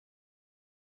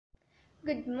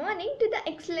Good morning to the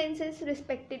excellences,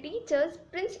 respected teachers,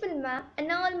 principal ma'am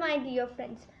and all my dear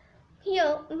friends.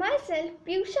 Here myself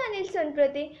Piyusha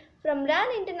Sanprati from RAN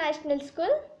International School,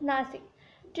 Nasik.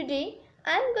 Today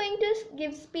I am going to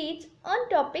give speech on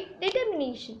topic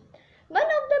determination. One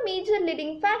of the major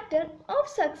leading factor of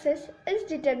success is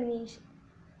determination.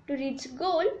 To reach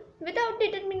goal without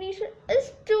determination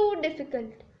is too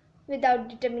difficult. Without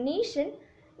determination,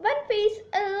 one faces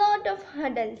a lot of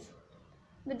hurdles.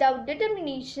 Without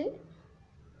determination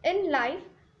in life,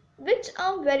 which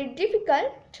are very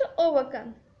difficult to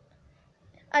overcome.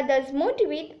 Others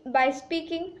motivate by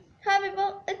speaking,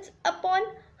 however, it's upon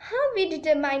how we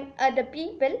determine other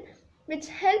people which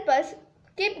help us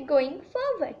keep going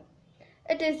forward.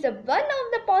 It is the one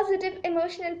of the positive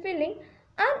emotional feeling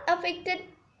and affected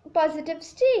positive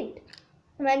state.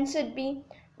 One should be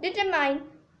determined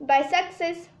by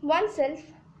success oneself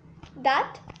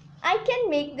that I can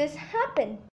make this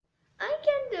happen. I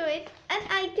can do it and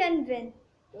I can win.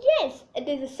 Yes, it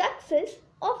is a success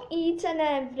of each and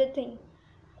everything.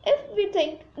 If we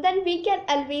think, then we can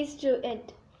always do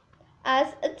it.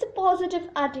 As it's a positive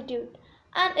attitude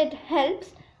and it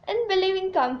helps in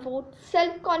believing comfort,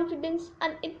 self-confidence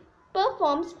and it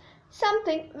performs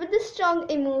something with a strong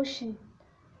emotion.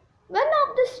 One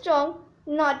of the strong,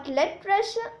 not let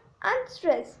pressure and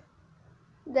stress.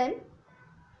 Then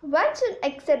one should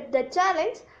accept the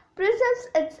challenge, preserves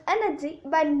its energy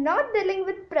by not dealing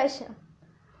with pressure.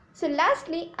 So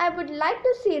lastly, I would like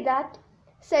to say that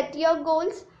set your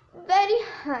goals very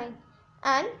high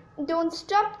and don't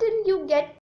stop till you get